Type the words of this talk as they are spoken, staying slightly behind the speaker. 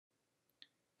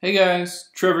Hey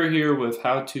guys, Trevor here with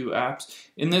How To Apps.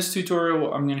 In this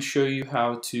tutorial, I'm going to show you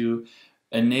how to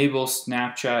enable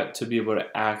Snapchat to be able to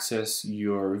access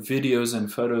your videos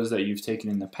and photos that you've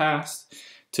taken in the past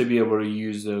to be able to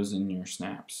use those in your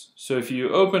snaps. So if you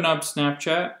open up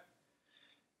Snapchat,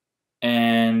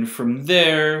 and from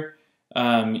there,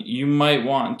 you might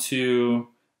want to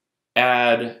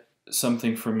add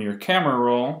something from your camera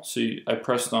roll. So I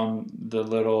pressed on the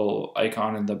little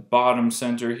icon in the bottom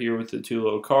center here with the two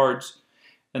little cards,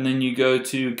 and then you go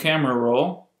to camera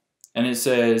roll and it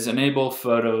says enable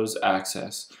photos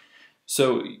access.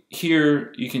 So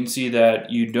here you can see that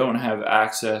you don't have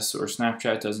access, or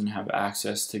Snapchat doesn't have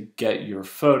access to get your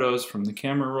photos from the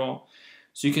camera roll.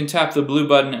 So you can tap the blue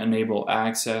button, enable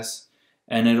access,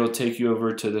 and it'll take you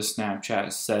over to the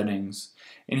Snapchat settings.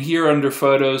 And here under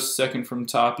photos, second from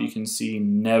top, you can see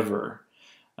never.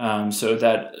 So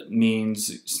that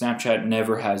means Snapchat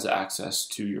never has access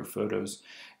to your photos.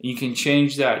 You can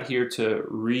change that here to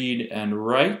read and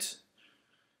write.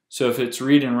 So if it's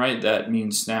read and write, that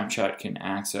means Snapchat can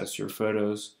access your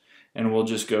photos. And we'll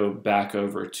just go back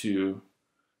over to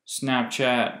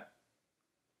Snapchat,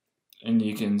 and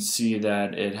you can see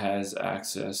that it has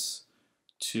access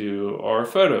to our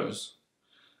photos.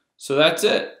 So that's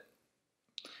it.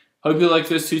 Hope you like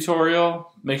this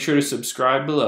tutorial. Make sure to subscribe below.